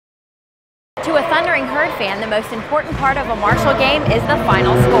To a Thundering Herd fan, the most important part of a Marshall game is the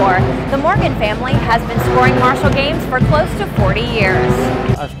final score. The Morgan family has been scoring Marshall games for close to 40 years.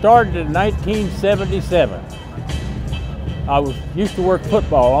 I started in 1977. I used to work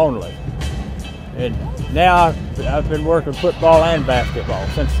football only. And now I've been working football and basketball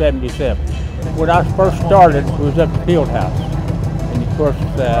since '77. When I first started, it was at the field house. And of course,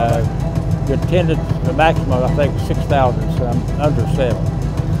 the attendance, the maximum, I think, 6,000, so I'm under 7.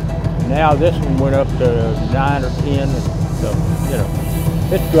 Now this one went up to 9 or 10, so, you know,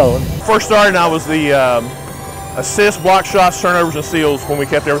 it's growing. First started, I was the assist, block shots, turnovers, and steals when we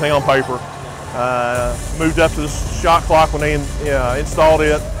kept everything on paper. Moved up to the shot clock when they installed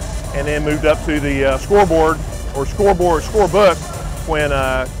it, and then moved up to the scoreboard scorebook when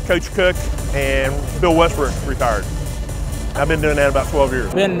Coach Cook and Bill Westbrook retired. I've been doing that about 12 years.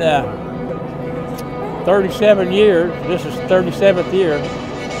 It's been 37 years. This is 37th year.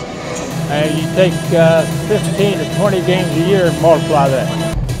 And you take 15 to 20 games a year and multiply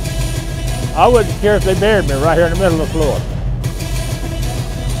that. I wouldn't care if they buried me right here in the middle of the floor.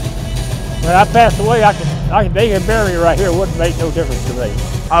 When I pass away, they can bury me right here. It wouldn't make no difference to me.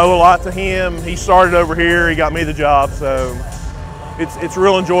 I owe a lot to him. He started over here. He got me the job, so it's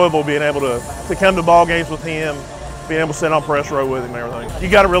real enjoyable being able to come to ball games with him, being able to sit on press row with him and everything. You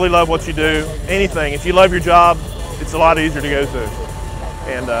got to really love what you do. Anything. If you love your job, it's a lot easier to go to.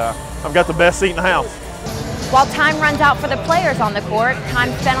 And I've got the best seat in the house. While time runs out for the players on the court,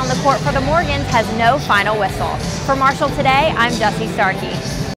 time spent on the court for the Morgans has no final whistle. For Marshall Today, I'm Jessi Starkey.